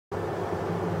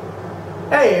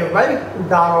Hey everybody, I'm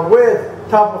Donald with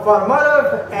Top of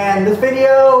Automotive, and this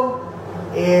video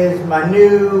is my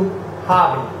new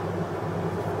hobby.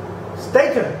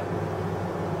 Stay tuned.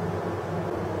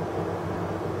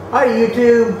 Hi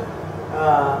YouTube.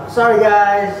 Sorry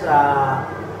guys,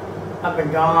 I've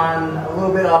been gone a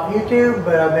little bit off YouTube,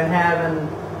 but I've been having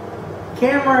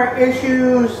camera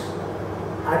issues.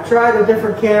 I tried a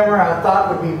different camera I thought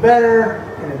would be better,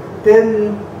 and it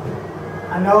didn't.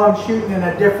 I know I'm shooting in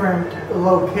a different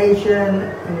location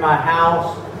in my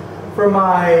house for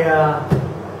my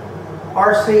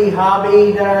RC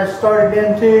hobby that I started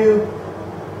into.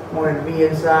 I wanted to be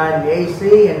inside the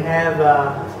AC and have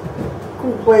a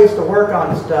cool place to work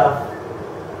on stuff.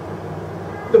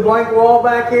 The blank wall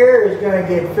back here is going to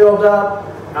get filled up.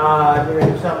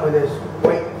 Doing something with this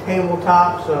weight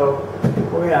tabletop, so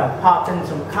we're going to pop in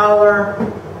some color.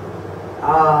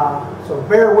 So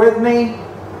bear with me.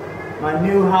 My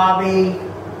new hobby,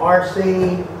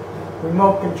 RC,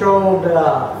 remote controlled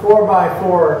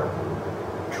 4x4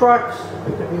 trucks,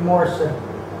 to be more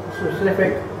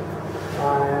specific.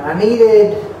 I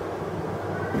needed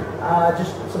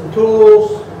just some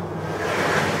tools,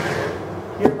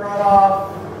 get right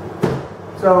off.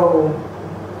 So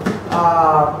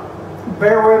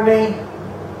bear with me.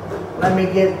 Let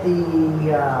me get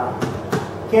the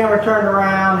camera turned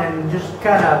around and just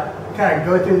kind of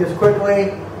go through this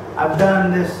quickly. I've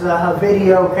done this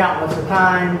video countless of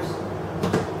times.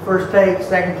 First take,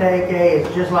 second take, hey,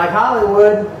 it's just like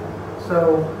Hollywood.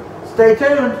 So stay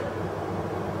tuned.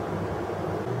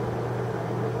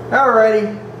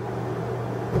 Alrighty.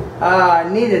 I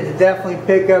needed to definitely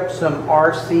pick up some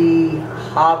RC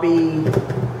hobby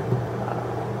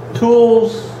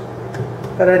tools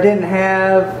that I didn't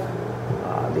have.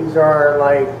 These are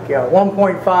like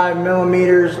 1.5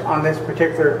 millimeters on this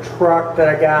particular truck that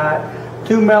I got.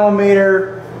 2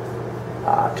 millimeter,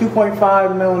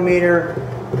 2.5 millimeter,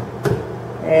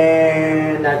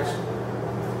 and that's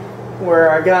where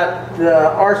I got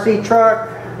the RC truck.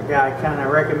 The guy kind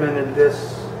of recommended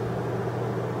this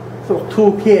little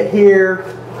toolkit here.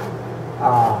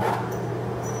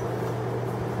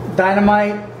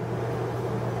 Dynamite,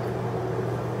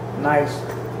 nice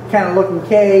kind of looking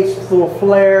case, little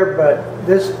flare, but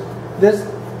this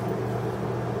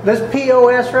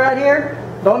POS right here,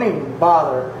 don't even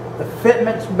bother. The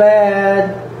fitment's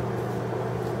bad.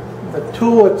 The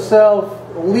tool itself,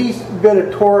 least bit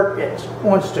of torque, it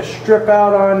wants to strip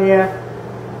out on you.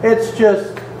 It's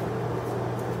just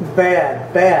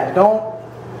bad. Don't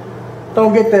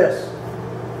get this.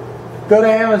 Go to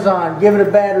Amazon, give it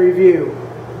a bad review.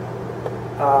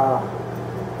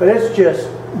 But it's just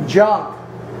junk.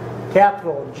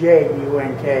 Capital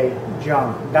J-U-N-K,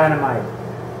 junk, dynamite.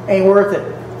 Ain't worth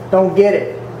it. Don't get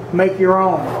it. Make your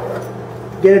own.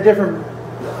 Get a different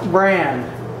brand,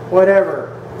 whatever.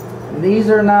 And these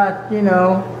are not, these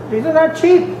are not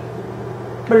cheap,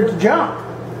 but it's junk.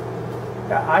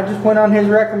 I just went on his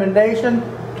recommendation.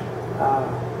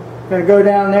 Gonna go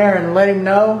down there and let him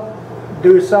know.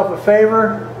 Do yourself a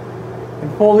favor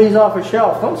and pull these off a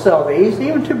shelf. Don't sell these,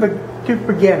 even to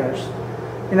beginners.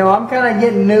 I'm kind of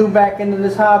getting new back into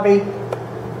this hobby.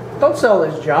 Don't sell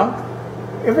this junk.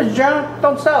 If it's junk,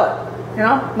 don't sell it.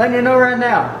 Letting you know right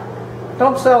now.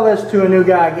 Don't sell this to a new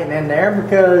guy getting in there,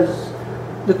 because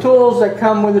the tools that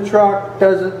come with the truck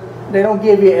they don't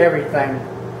give you everything.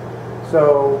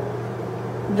 So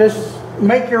just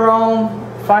make your own,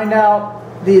 find out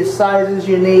the sizes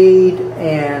you need,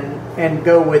 and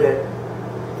go with it.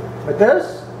 But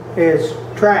this is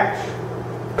trash.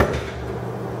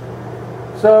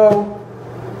 So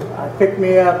I picked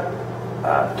me up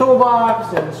a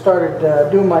toolbox and started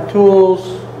doing my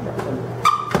tools.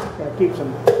 Gonna keep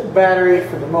some batteries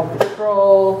for the remote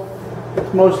control.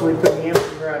 It's mostly pretty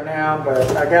empty right now,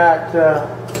 but I got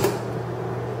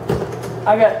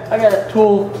a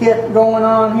tool kit going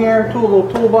on here, little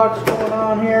toolbox going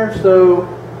on here. So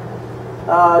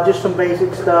just some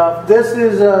basic stuff. This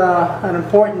is an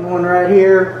important one right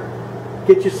here.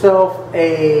 Get yourself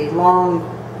a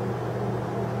long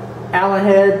Allen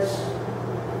heads.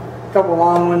 A couple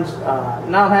long ones.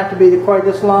 Not have to be quite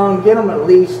this long. Get them at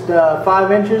least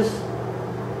 5 inches.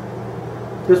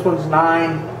 This one's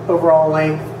 9 overall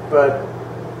length, but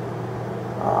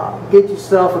get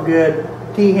yourself a good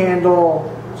T-handle,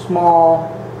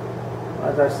 small,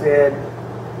 as I said,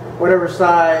 whatever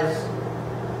size.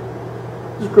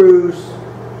 Screws,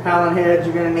 Allen heads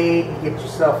you're going to need. Get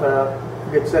yourself a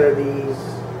good set of these.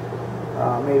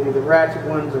 Maybe the ratchet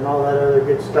ones and all that other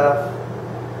good stuff.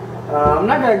 I'm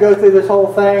not going to go through this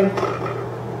whole thing.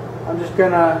 I'm just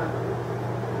going to,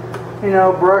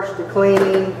 brush the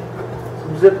cleaning,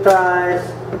 some zip ties,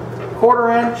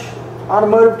 1/4 inch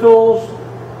automotive tools,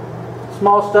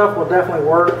 small stuff will definitely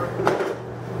work.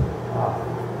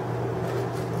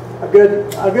 A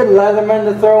good Leatherman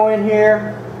to throw in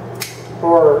here,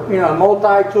 or a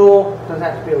multi-tool. Doesn't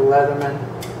have to be a Leatherman.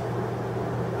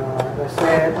 As I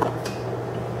said,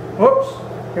 whoops,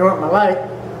 here went my light.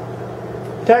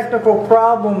 Technical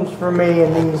problems for me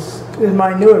in this is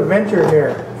my new adventure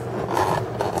here.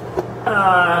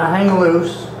 Hang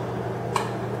loose.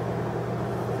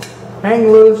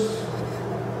 Hang loose.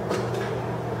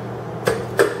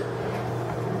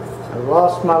 I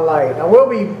lost my light. I will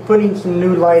be putting some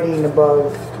new lighting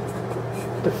above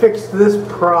to fix this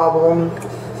problem.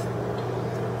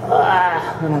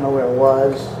 I don't know where it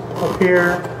was. Up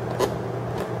here. I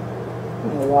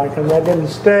don't know why, because that didn't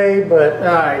stay, but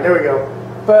alright, there we go.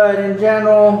 But in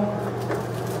general,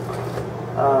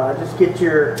 just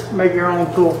make your own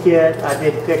toolkit. I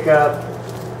did pick up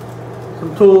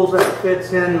some tools that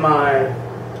fits in my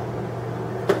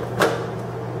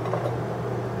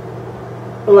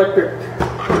electric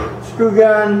screw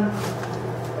gun.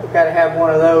 Got to have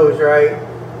one of those, right?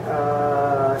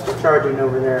 It's charging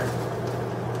over there.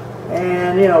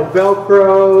 And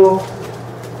Velcro,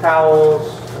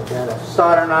 towels, got a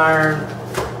soldering iron,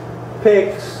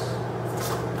 picks,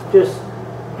 just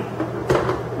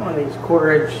one of these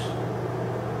 1/4"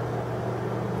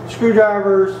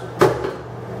 screwdrivers.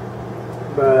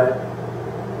 But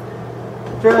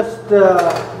just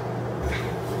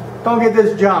don't get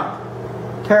this junk.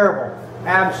 Terrible.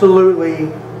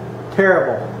 Absolutely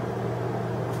terrible.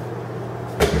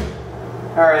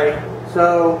 Alright,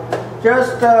 so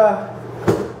just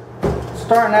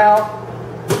starting out,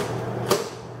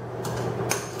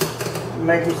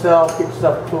 get yourself a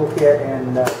toolkit,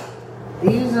 and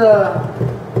these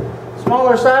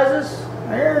smaller sizes,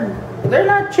 they're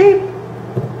not cheap.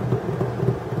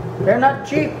 They're not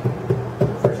cheap,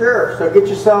 for sure. So get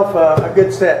yourself a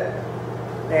good set.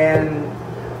 And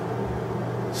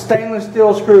stainless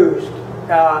steel screws.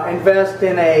 Invest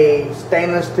in a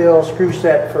stainless steel screw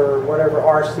set for whatever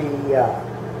RC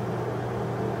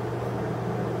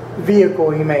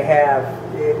vehicle you may have.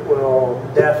 It will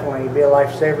definitely be a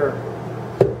lifesaver.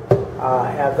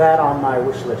 Have that on my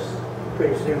wish list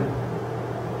pretty soon.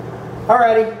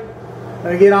 Alrighty,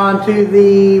 let me get on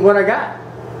to what I got.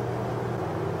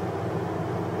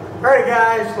 Alright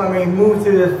guys, let me move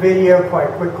through this video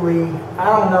quite quickly. I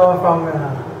don't know if I'm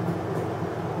gonna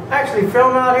actually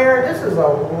film out here. This is a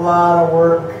lot of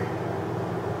work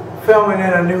filming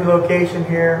in a new location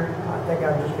here. I think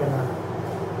I'm just gonna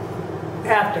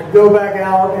have to go back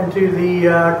out into the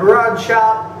garage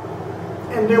shop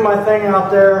and do my thing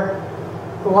out there.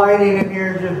 The lighting in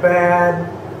here is just bad.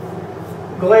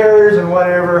 Glares and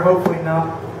whatever, hopefully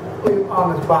not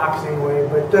on this box anyway.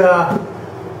 But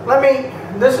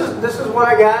this is what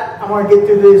I got. I want to get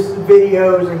through these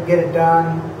videos and get it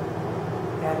done.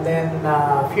 And then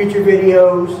future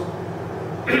videos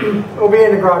will be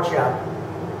in the garage shop.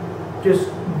 Just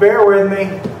bear with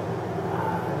me.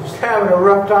 Just having a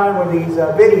rough time with these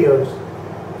videos.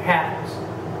 It happens.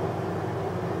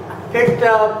 I picked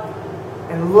up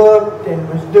and looked and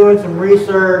was doing some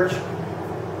research.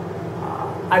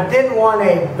 I didn't want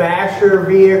a basher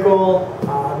vehicle.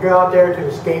 Go out there to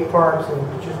the skate parks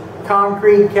and just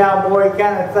concrete cowboy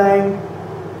kind of thing.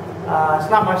 It's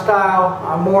not my style.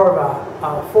 I'm more of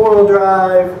a four-wheel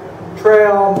drive,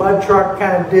 trail, mud truck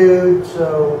kind of dude.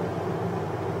 So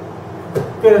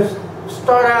I'm gonna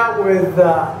start out with.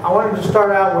 I wanted to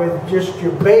start out with just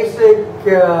your basic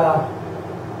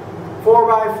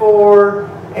 4x4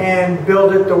 and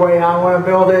build it the way I want to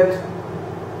build it.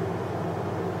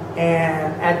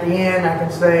 And at the end, I can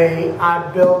say I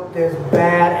built this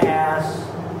badass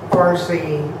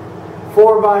RC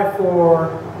 4x4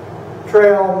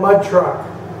 trail mud truck.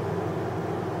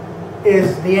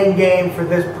 Is the end game for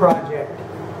this project.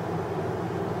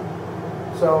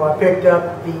 So I picked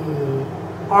up the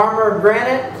Arrma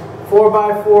Granite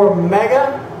 4x4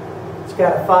 Mega. It's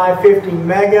got a 550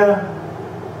 Mega,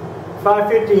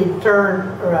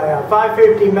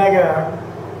 550 Mega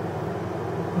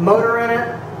motor in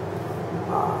it.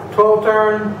 12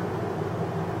 turn.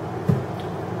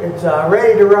 It's a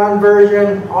ready to run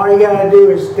version. All you gotta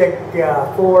do is stick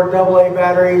 4 AA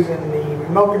batteries in the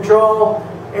remote control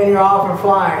and you're off and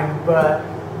flying. But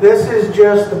this is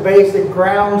just the basic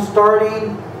ground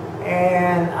starting,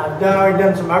 and I've already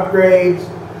done some upgrades.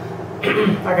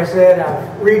 Like I said, I've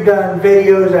redone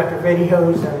videos after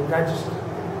videos, and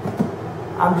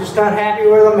I'm just not happy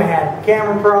with them. I had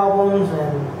camera problems,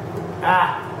 and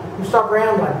I'm stop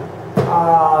rambling.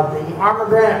 The Arrma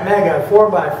Granite Mega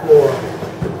 4x4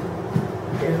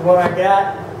 is what I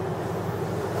got.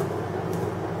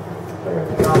 Put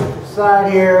everything off to the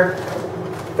side here.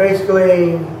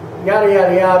 Basically, yada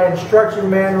yada yada, instruction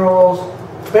manuals,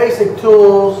 basic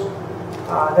tools.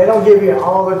 They don't give you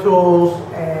all the tools,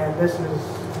 and this is,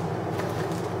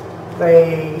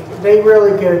 they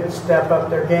really could step up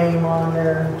their game on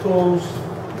their tools.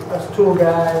 Us tool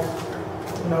guys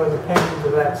know the pains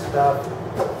of that stuff.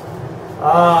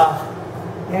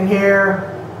 In here,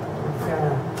 kind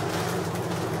of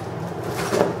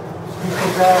get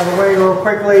this out of the way real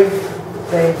quickly.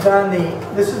 They've done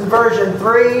this is version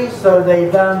 3, so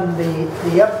they've done the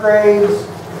upgrades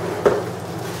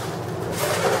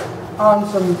on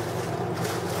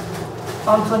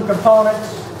some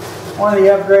components. One of the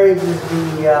upgrades is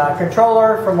the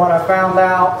controller, from what I found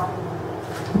out.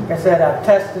 Like I said, I've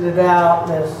tested it out.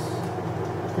 This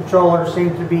controller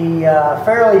seems to be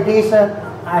fairly decent.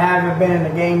 I haven't been in the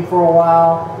game for a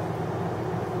while.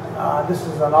 This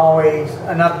is always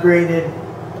an upgraded.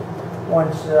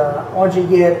 Once you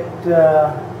get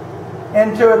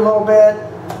into it a little bit,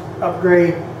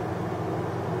 upgrade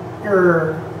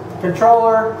your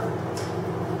controller.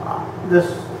 This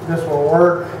will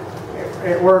work.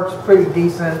 It works pretty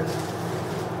decent.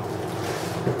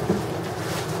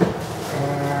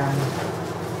 And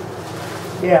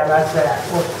yeah, that's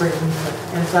that. Works pretty decent.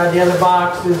 Inside the other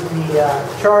box is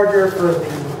the charger for the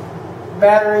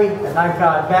battery, the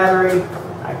Nikon battery,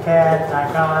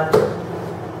 Nikon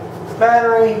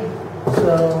battery.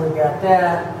 So we got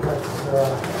that.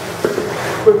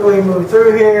 Let's quickly move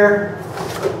through here.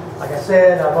 Like I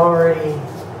said, I've already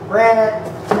ran it,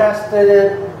 tested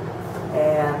it,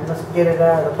 and let's get it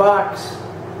out of the box.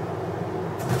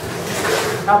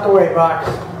 Out the way, box.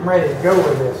 I'm ready to go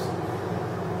with this.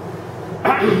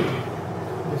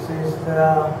 This is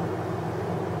the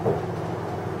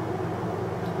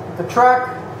truck.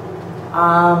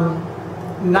 I'm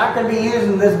not going to be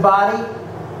using this body.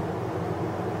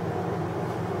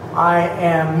 I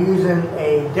am using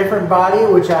a different body,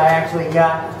 which I actually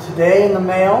got today in the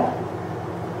mail.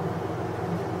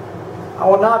 I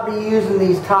will not be using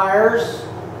these tires.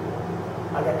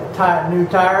 I got the new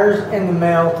tires in the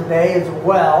mail today as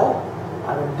well.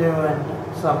 I've been doing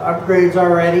some upgrades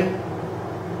already.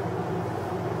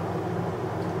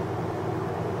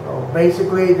 So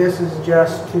basically this is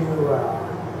just to,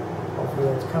 hopefully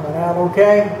it's coming out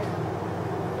okay.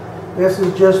 This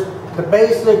is just the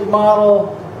basic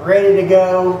model, ready to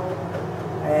go,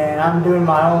 and I'm doing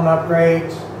my own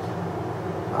upgrades.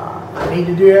 I need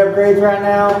to do upgrades right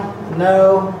now?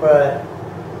 No, but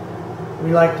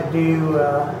we like to do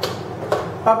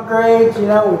upgrades, you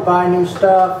know, we buy new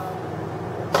stuff.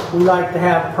 We like to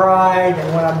have pride,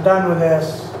 and when I'm done with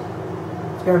this,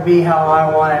 it's going to be how I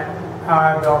want it, how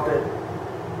I built it,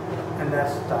 and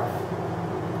that stuff.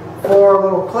 4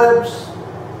 little clips,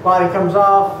 body comes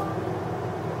off.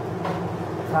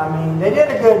 I mean, they did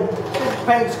a good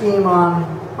paint scheme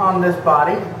on this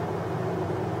body.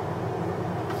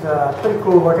 It's pretty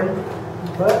cool looking,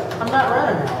 but I'm not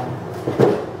running that one.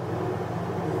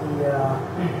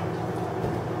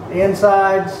 The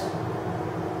insides,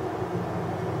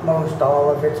 most all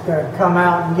of it's going to come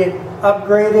out and get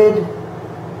upgraded.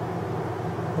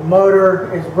 The motor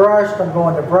is brushed. I'm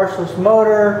going to brushless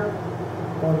motor.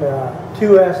 Going to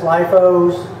 2S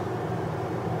LiFos.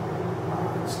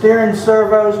 Steering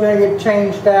servo is going to get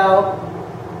changed out.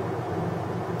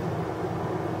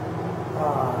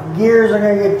 Gears are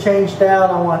going to get changed out.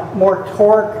 I want more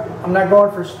torque. I'm not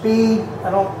going for speed. I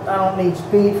don't need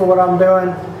speed for what I'm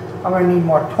doing. I'm going to need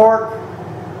more torque.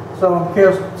 So I'm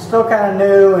still kind of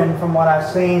new, and from what I've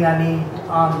seen, I need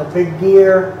on the big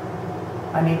gear,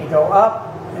 I need to go up.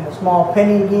 In the small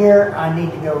pinion gear, I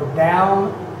need to go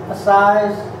down a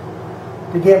size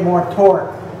to get more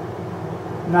torque.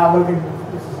 I'm not looking.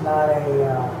 This is not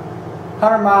a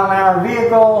 100-mile-an-hour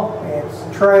vehicle.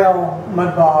 It's trail,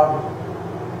 mud bog,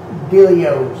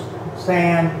 dealios,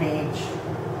 sand, beach.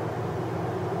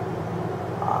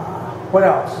 What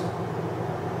else?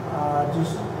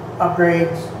 Just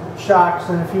upgrades, shocks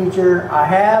in the future. I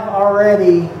have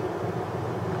already.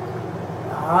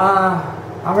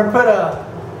 I'm going to put a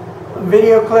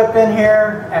video clip in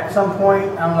here at some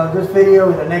point. I don't know, this video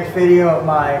or the next video of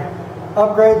my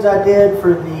upgrades I did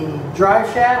for the drive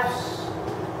shafts.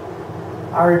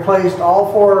 I replaced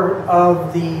all 4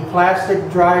 of the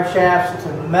plastic drive shafts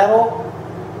to metal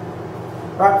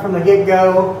right from the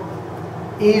get-go.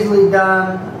 Easily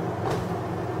done.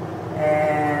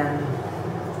 And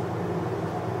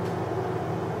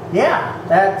yeah,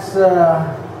 that's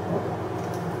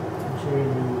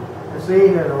see,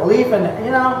 there's a leaf in it,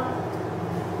 you know.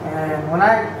 And when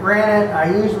I ran it, I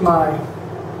used my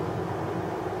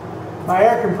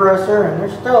air compressor, and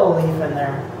there's still a leaf in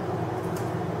there.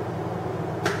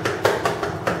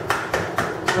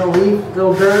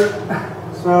 little dirt.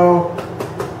 So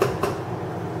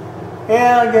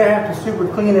yeah, I'm gonna have to super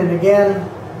clean it again.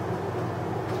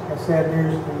 Like I said,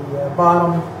 there's the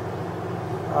bottom.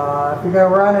 If you're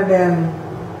gonna run it in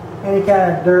any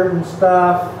kind of dirt and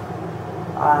stuff,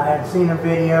 I had seen a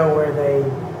video where they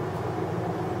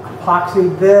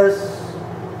epoxied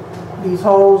these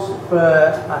holes,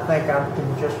 but I think I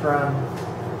can just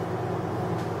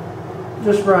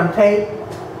run tape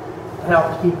to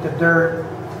help keep the dirt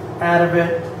out of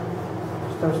it.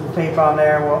 Just throw some tape on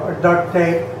there, or duct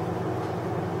tape.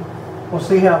 We'll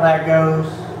see how that goes.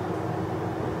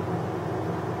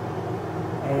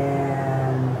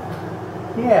 And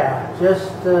yeah,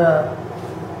 just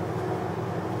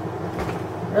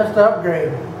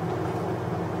upgrade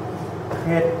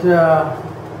it.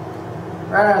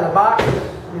 Right out of the box,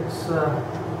 its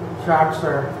shocks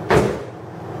are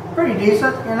pretty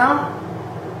decent, you know.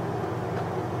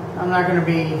 I'm not going to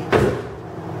be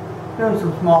doing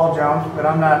some small jumps, but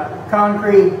I'm not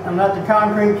the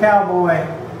concrete cowboy.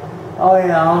 Oh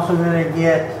yeah, I'm also going to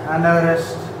get, I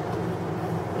noticed,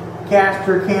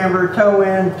 caster camber, toe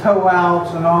in, toe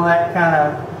outs, and all that kind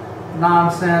of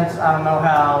nonsense. I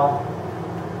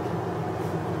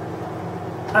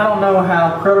don't know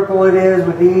how critical it is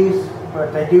with these,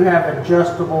 but they do have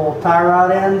adjustable tie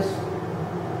rod ends.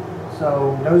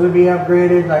 So those will be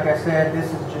upgraded. Like I said,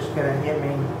 this is just going to get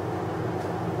me.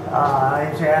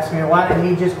 They asked me, why didn't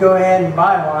you just go ahead and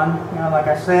buy one? You know, like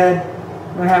I said,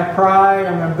 I'm going to have pride.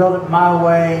 I'm going to build it my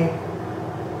way,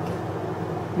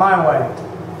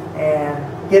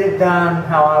 and get it done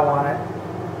how I want it.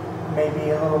 Maybe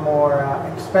a little more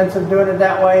expensive doing it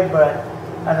that way, but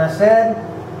as I said,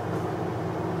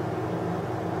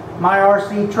 my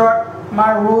RC truck,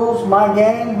 my rules, my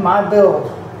game, my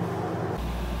build.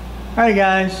 Alright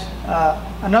guys,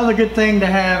 another good thing to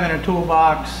have in a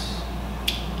toolbox,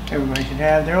 everybody should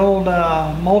have their old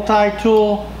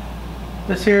multi-tool.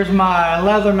 This here's my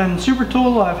Leatherman super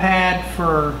tool I've had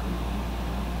for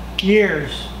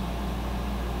years.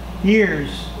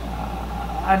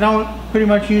 I don't pretty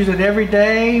much use it every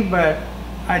day, but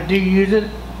I do use it.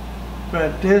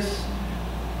 But this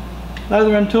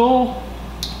Leatherman tool,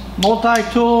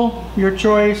 multi-tool, your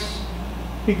choice.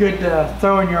 Be good to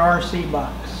throw in your RC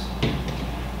box.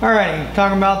 Alrighty,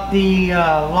 talking about the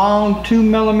long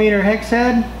 2mm hex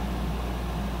head.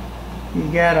 You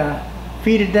gotta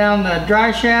feed it down the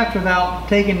dry shaft without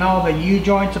taking all the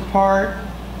U-joints apart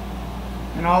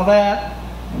and all that.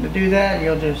 And to do that,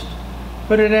 you'll just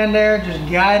put it in there, just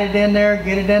guide it in there,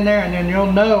 get it in there, and then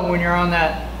you'll know when you're on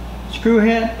that screw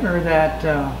head or that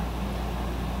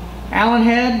Allen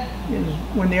head is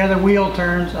when the other wheel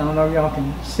turns. I don't know if y'all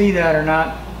can see that or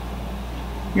not.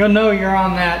 You'll know you're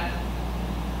on that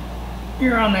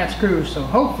screw. So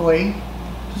hopefully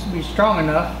this will be strong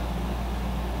enough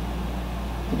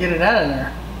to get it out of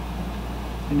there.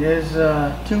 It is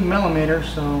 2mm,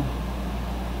 so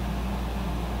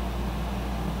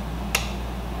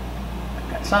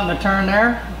got something to turn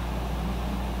there.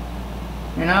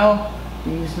 You know,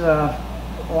 these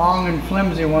long and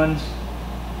flimsy ones.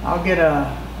 I'll get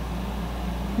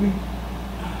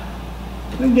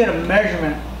let me get a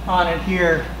measurement on it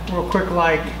here real quick,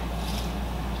 like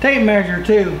tape measure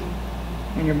too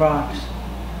in your box.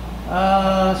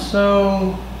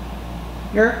 So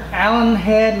your Allen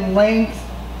head length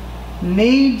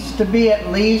needs to be at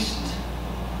least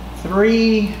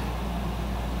 3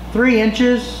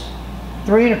 inches,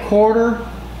 3 1/4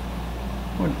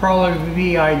 would probably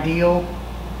be ideal.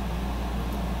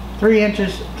 3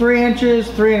 inches, 3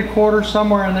 1/4,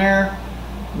 somewhere in there.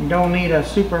 You don't need a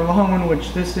super long one,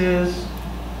 which this is.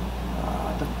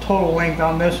 The total length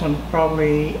on this one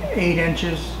probably 8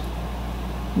 inches,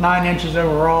 9 inches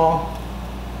overall.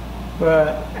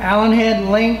 But Allen head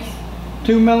length,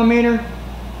 2mm,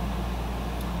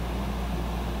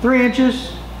 3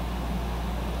 inches,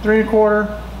 3 1/4,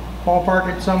 ballpark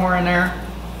it somewhere in there.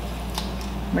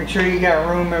 Make sure you got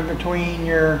room in between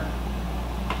your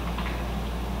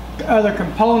other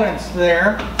components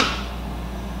there.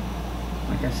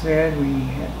 Like I said, we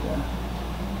had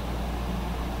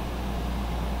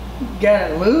got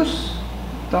it loose.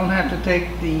 Don't have to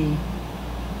take the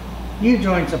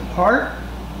U-joints apart,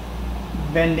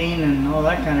 bending and all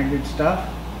that kind of good stuff.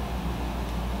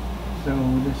 So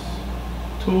this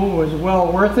tool was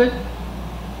well worth it.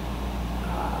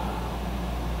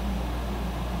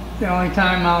 The only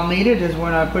time I'll need it is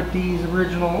when I put these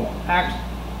original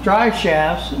drive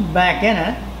shafts back in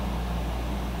it.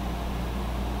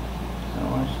 So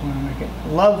I just want to make it.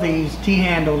 Love these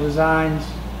T-handle designs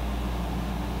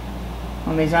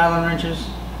on these Allen wrenches.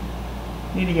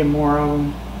 Need to get more of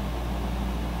them.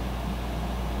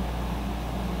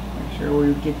 sure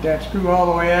we get that screw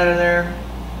all the way out of there.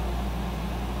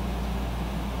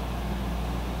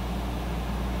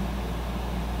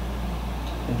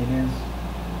 I think it is.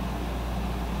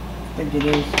 I think it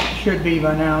is. It should be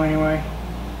by now anyway.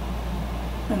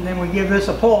 And then we give this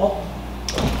a pull.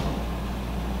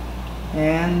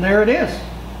 And there it is.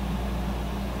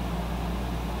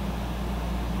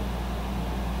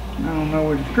 I don't know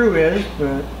where the screw is,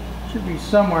 but it should be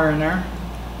somewhere in there.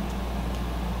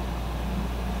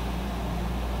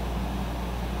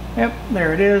 Yep,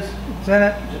 there it is. It's in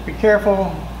it. Just be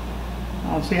careful.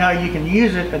 I don't see how you can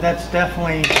use it, but that's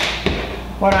definitely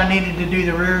what I needed to do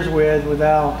the rears with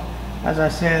without, as I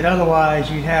said, otherwise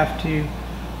you'd have to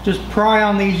just pry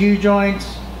on these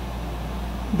U-joints.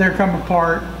 They're come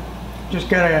apart. Just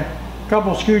got a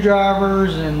couple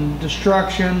screwdrivers and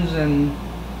destructions and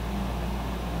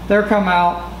they're come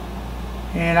out.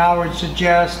 And I would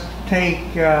suggest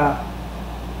take the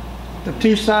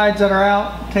two sides that are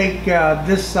out, take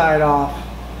this side off,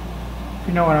 if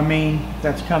you know what I mean, if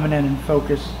that's coming in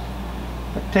focus.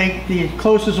 But take the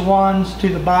closest ones to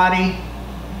the body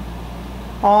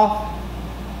off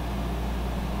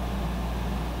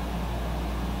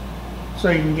so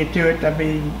you can get to it. That'd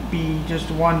be just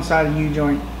one side of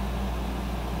U-joint.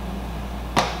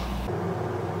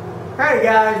 Alright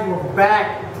guys, we're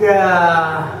back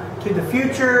to the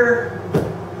future.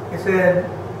 Like I said,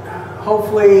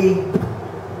 hopefully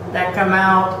that come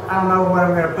out. I don't know what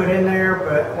I'm going to put in there,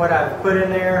 but what I've put in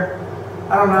there,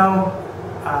 I don't know.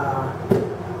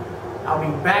 I'll be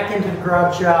back into the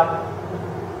garage shop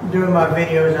doing my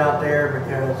videos out there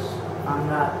because I'm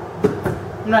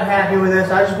not happy with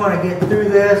this. I just want to get through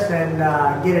this and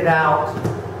get it out.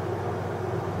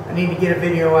 I need to get a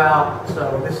video out,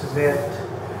 so this is it.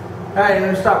 Alright,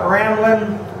 let me stop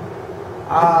rambling.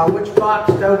 Which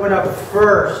box to open up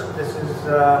first? This is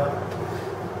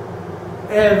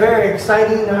very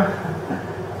exciting.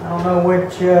 I don't know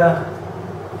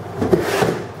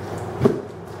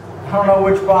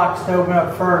which box to open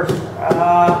up first.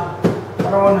 What do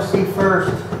I want to see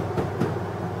first?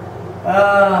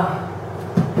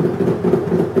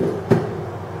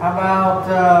 How about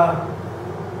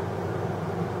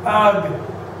Ugh.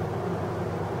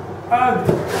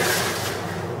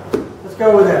 Let's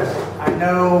go with this. I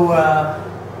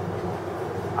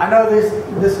know this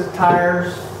is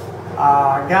tires.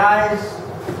 Guys,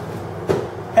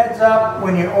 heads up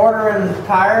when you're ordering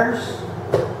tires.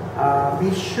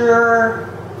 Be sure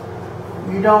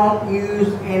you don't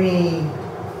use any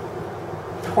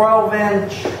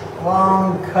 12-inch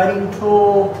long cutting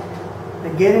tool to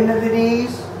get into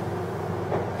these,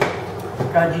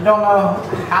 because you don't know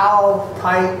how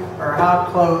tight or how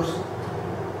close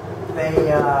they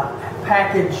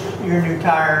package your new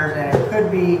tires, and it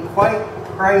could be quite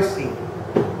pricey.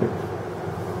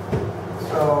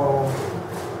 So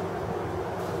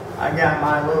I got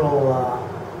my little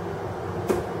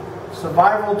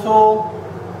survival tool,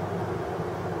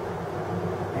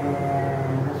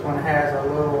 and this one has a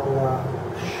little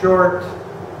short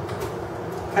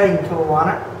cutting tool on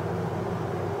it.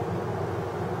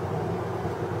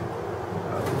 So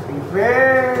just be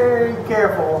very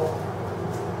careful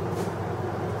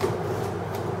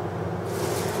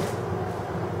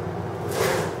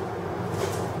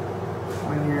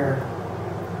when you're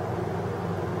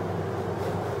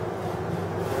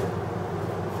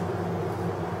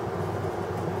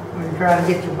trying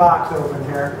to get your box open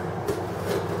here.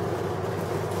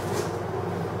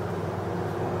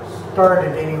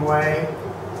 Started anyway.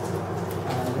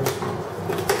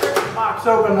 Box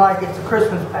open like it's a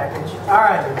Christmas package.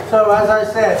 Alright, so as I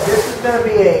said, this is going to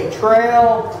be a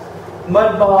trail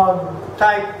mud bog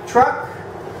type truck.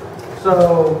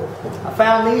 So I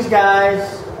found these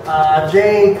guys,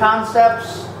 J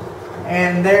Concepts,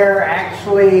 and they're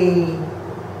actually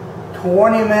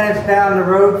 20 minutes down the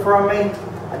road from me.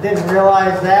 I didn't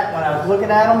realize that when I was looking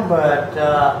at them, but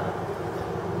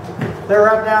they're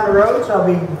right down the road, so I'll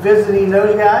be visiting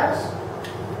those guys.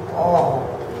 Oh,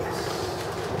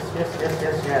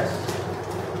 yes.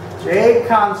 J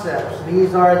Concepts.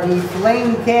 These are the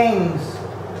Flame Kings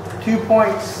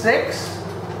 2.6.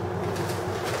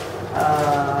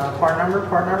 Part number.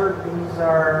 These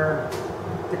are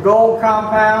the gold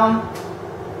compound.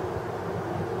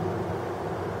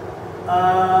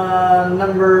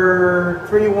 Number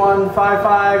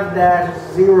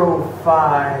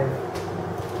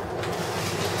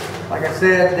 3155-05. Like I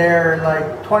said, they're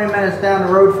like 20 minutes down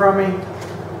the road from me.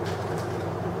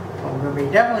 I'm going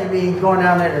to definitely be going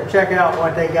down there to check out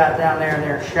what they got down there in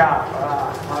their shop.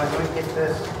 Let me get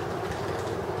this.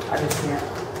 I just can't.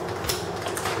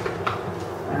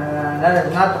 That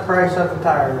is not the price of the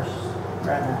tires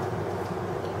right now.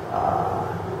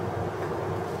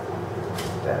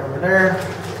 Put that over there.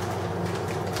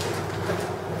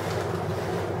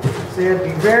 See,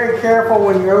 be very careful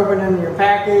when you're opening your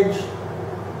package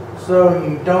so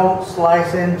you don't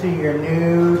slice into your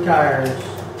new tires.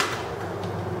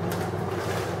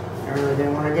 I really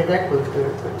didn't want to get that close to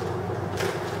it, but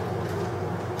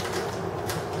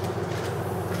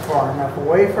far enough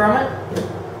away from it.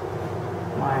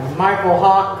 My Michael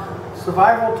Hawk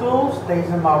survival tool stays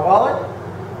in my wallet.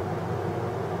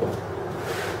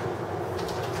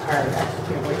 Alright, I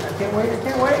can't wait, I can't wait, I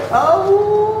can't wait. Oh!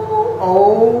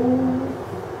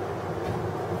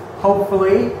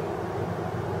 Hopefully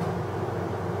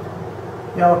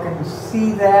y'all can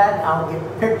see that. I'll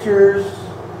get pictures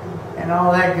and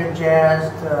all that good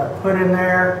jazz to put in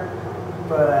there.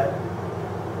 But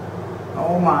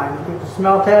oh my, look at the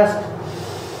smell test.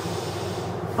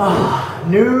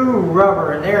 New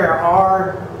rubber, and there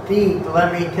are deep,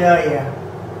 let me tell you.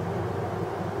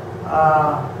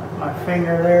 My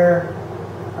finger there.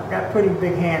 I've got pretty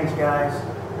big hands, guys.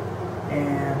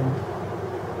 And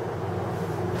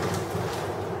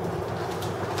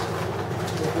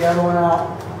get the other one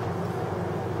out.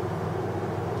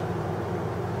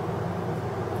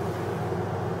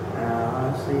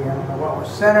 Let's see, I don't know what was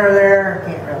center there.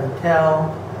 Can't really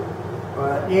tell.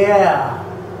 But yeah.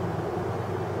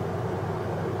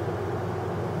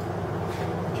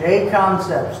 J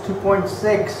Concepts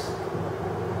 2.6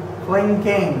 Fling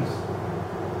Kings.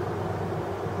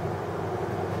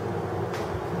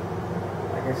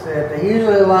 Like I said, they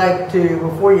usually like to,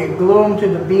 before you glue them to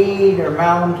the bead or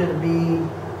mount them to the bead,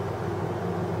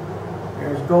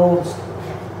 there's gold,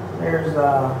 there's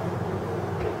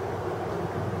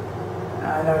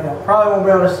I know you probably won't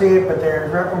be able to see it, but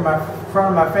there's right where my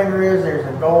front of my finger is, there's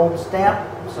a gold stamp,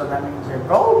 so that means they're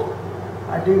gold,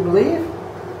 I do believe.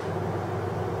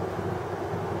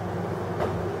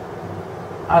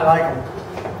 I like them.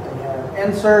 They have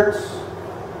inserts.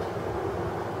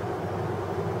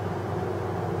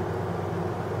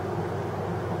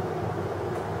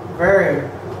 Very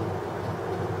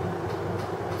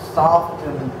soft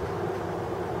and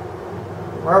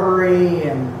rubbery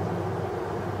and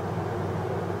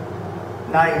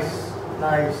nice.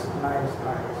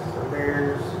 So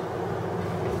there's,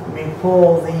 let me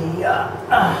pull the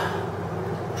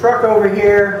truck over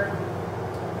here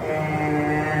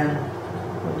and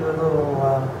we'll do a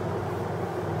little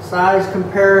size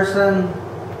comparison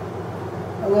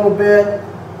a little bit.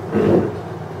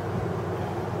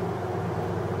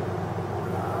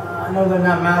 I know they're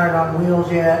not mounted on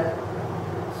wheels yet,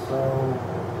 so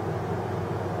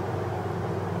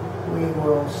we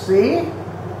will see.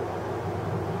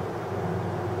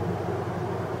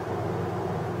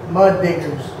 Mud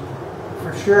diggers,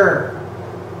 for sure.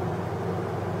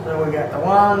 So we got the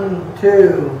 1,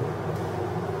 2,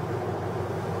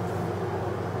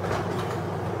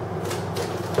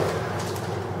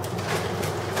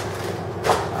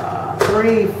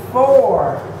 3,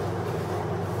 4,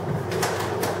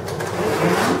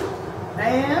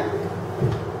 and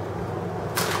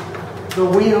the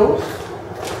wheels,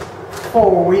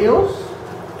 4 wheels.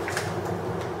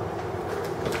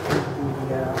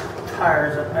 The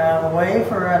tires up out of the way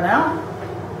for right now,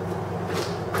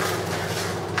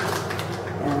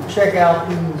 and check out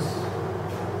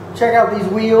these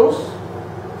wheels.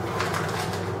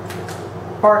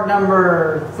 Part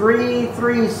number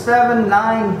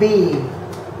 3379B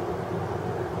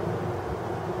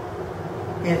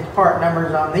is part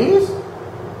numbers on these.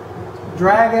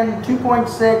 Dragon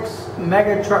 2.6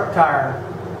 Mega Truck Tire,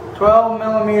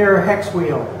 12mm hex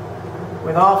wheel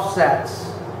with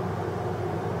offsets,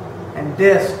 and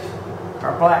disc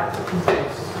are black.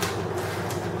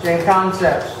 J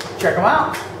Concepts, check them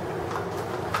out.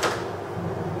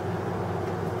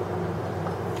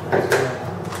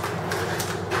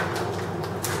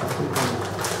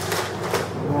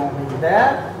 We won't need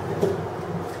that.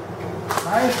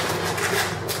 Nice.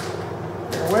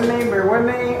 Bear with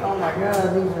me. Oh my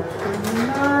God, these are pretty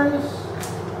nice.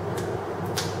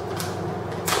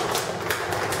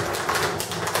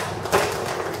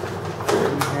 We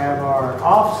have our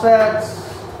offsets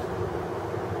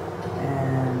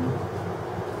and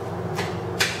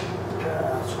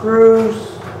screws.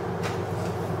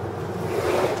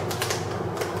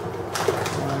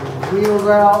 Wheels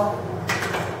out.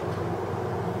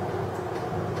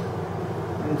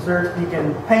 Insert. You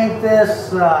can paint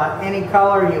this any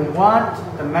color you want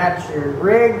to match your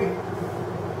rig.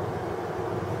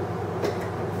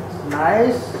 It's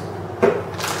nice.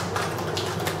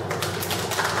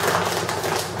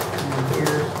 And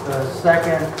here's the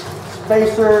second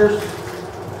spacers.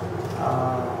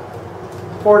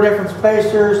 4 different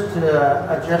spacers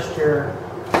to adjust your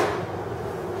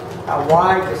how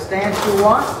wide the stance you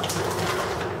want.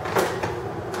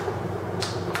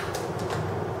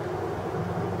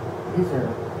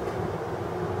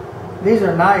 These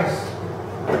are nice,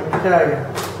 let me tell you.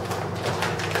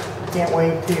 Can't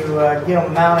wait to get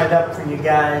them mounted up for you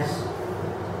guys.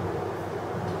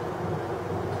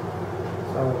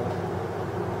 So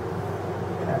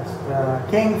that's the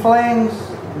King Flings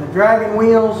and the Dragon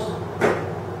Wheels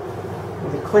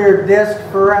with a clear disc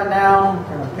for right now. I'm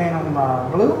gonna paint them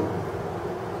blue.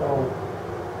 So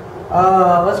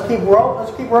let's keep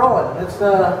rolling.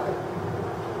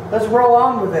 Let's roll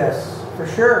on with this for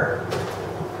sure.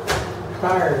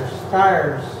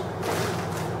 Tires,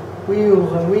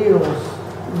 wheels and wheels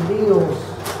and wheels,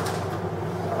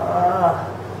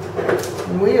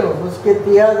 and wheels. Let's get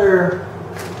the other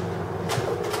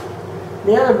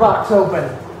box open.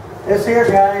 This here,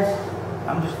 guys.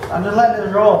 I'm just letting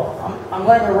this roll. I'm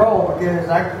letting it roll because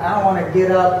I don't want to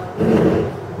get up,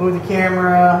 move the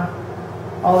camera,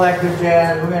 all that good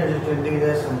jazz. We're gonna just do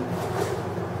this and.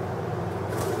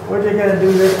 We're just going to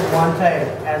do this in one take.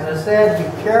 As I said, be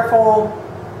careful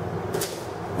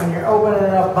when you're opening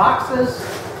up boxes.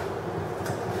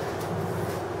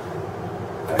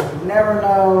 Because you never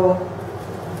know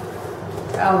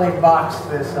how they box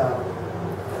this up.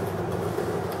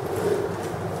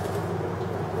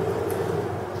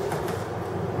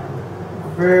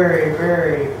 Very,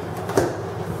 very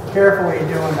carefully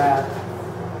doing that.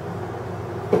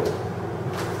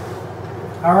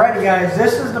 Alrighty guys,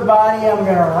 this is the body I'm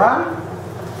going to run.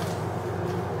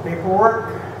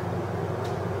 Paperwork.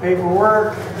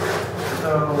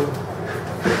 So,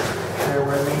 bear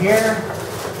with me here.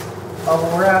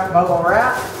 Bubble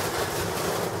wrap.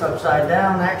 It's upside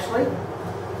down actually.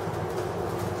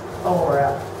 Bubble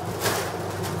wrap.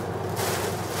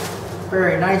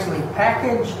 Very nicely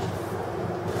packaged.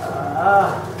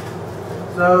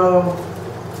 So,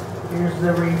 here's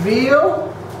the reveal.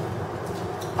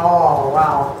 Oh,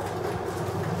 wow.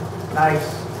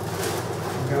 Nice.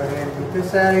 Go ahead and get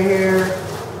this out of here.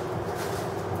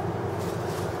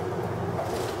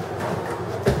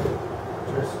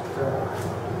 Just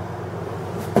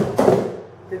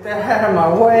get that out of my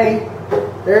way.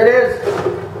 There it is.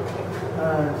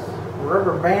 It's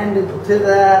rubber banded to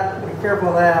that. Be careful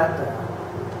of that.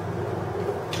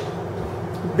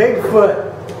 Bigfoot.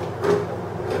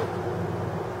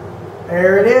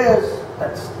 There it is.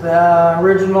 That's the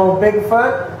original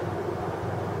Bigfoot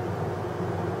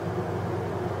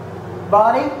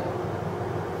body.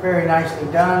 Very nicely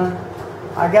done.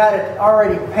 I got it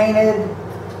already painted.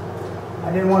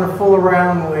 I didn't want to fool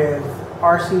around with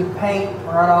RC paint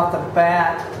right off the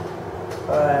bat,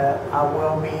 but I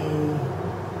will be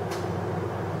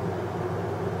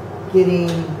getting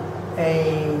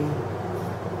a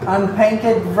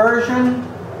unpainted version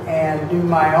and do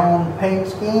my own paint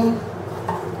scheme.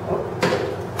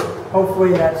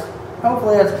 Hopefully that's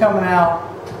coming out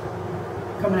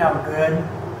good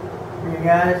for you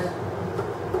guys.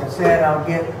 Like I said, I'll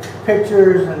get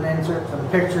pictures and insert some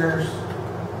pictures.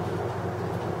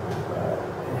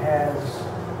 It has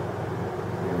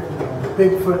a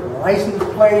Bigfoot license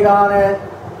plate on it.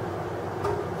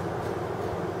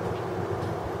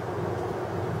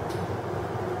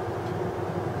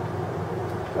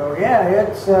 So yeah,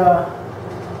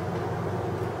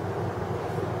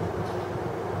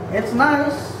 it's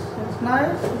nice. It's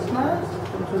nice.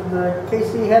 Comes with the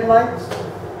KC headlights.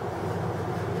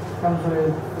 Comes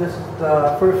with this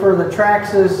for the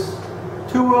Traxxas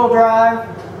 2-wheel drive.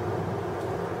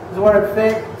 This is what it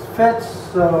fits.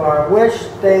 So I wish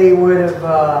they would have.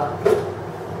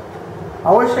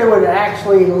 I wish they would have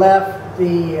actually left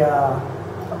the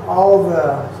all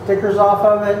the stickers off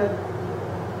of it.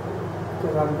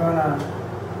 Because I'm gonna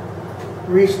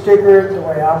re-sticker it the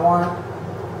way I want.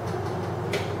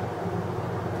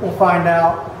 We'll find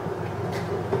out.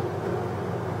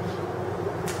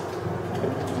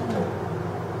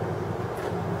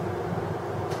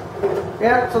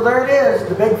 Yeah, so there it is,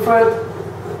 the Bigfoot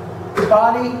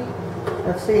body.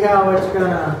 Let's see how it's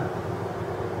gonna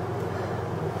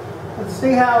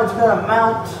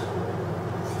mount.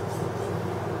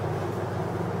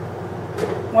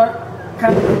 What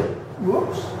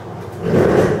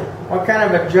kind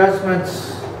of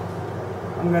adjustments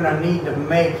I'm gonna need to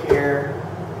make here.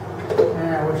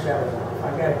 I wish that was off. I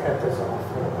gotta cut this off.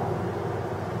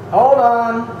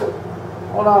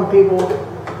 Hold on, people.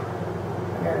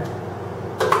 I gotta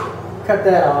cut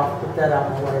that off. Put that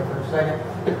out of the way for a second.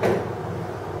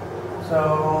 So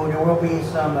there will be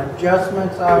some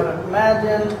adjustments, I would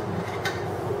imagine.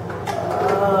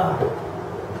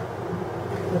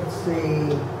 Let's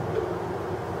see.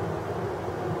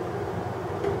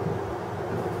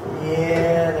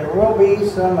 will be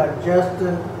some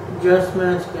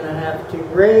adjustments. Gonna have to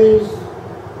raise.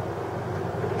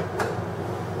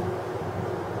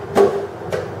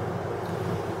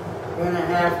 Gonna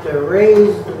have to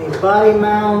raise the body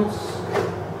mounts.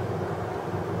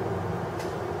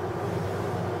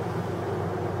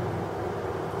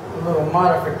 Little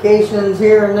modifications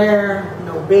here and there,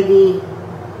 no biggie.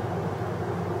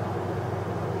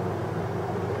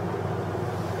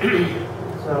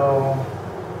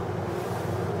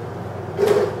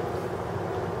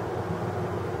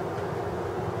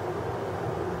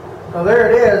 So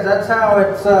there it is. That's how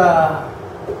it's gonna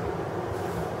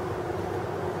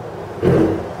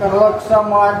look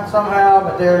somehow.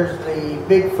 But there's the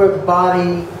Bigfoot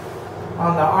body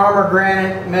on the Arrma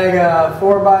Granite Mega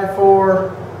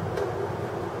 4x4.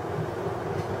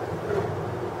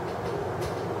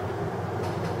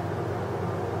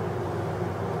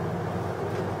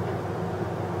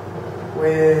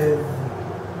 With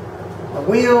the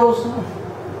wheels,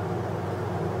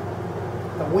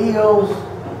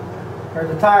 or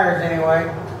the tires anyway.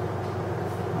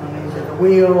 And these are the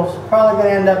wheels. Probably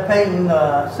going to end up painting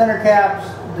the center caps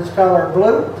this color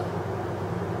blue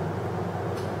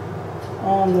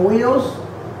on the wheels.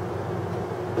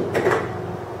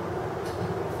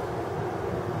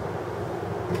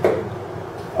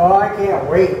 Oh, I can't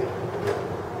wait.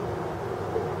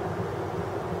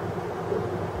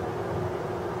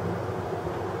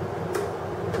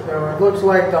 So it looks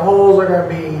like the holes are going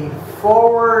to be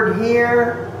forward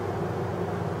here.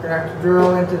 We're going to have to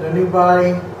drill into the new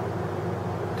body.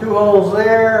 2 holes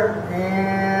there,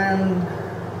 and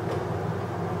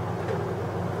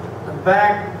the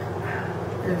back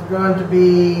is going to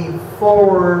be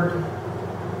forward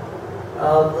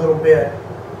a little bit.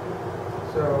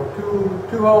 So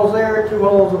two holes there, 2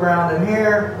 holes around in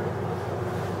here.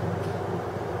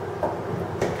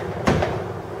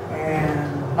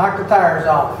 And knock the tires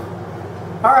off.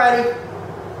 Alrighty.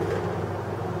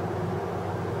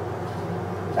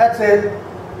 That's it.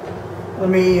 Let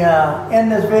me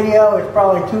end this video. It's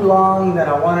probably too long than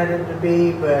I wanted it to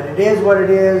be, but it is what it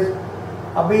is.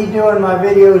 I'll be doing my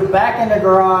videos back in the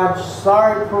garage.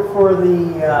 Sorry for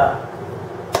the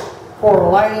poor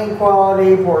lighting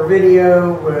quality, poor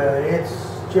video, but it's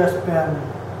just been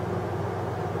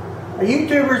a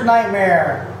YouTuber's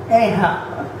nightmare.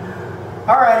 Anyhow,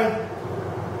 alrighty.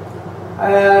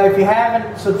 If you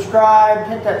haven't subscribed,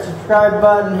 hit that subscribe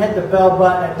button, hit the bell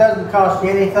button. It doesn't cost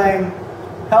you anything.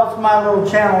 Helps my little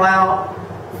channel out.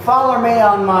 Follow me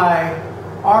on my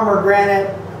Arrma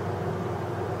Granite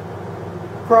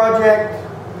project,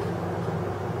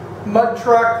 mud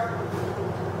truck,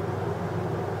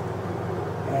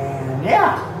 and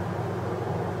yeah.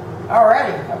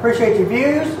 Alrighty, I appreciate your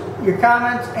views, your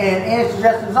comments, and any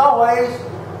suggestions. Always,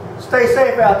 stay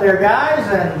safe out there, guys,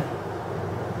 and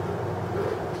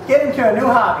get into a new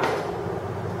hobby.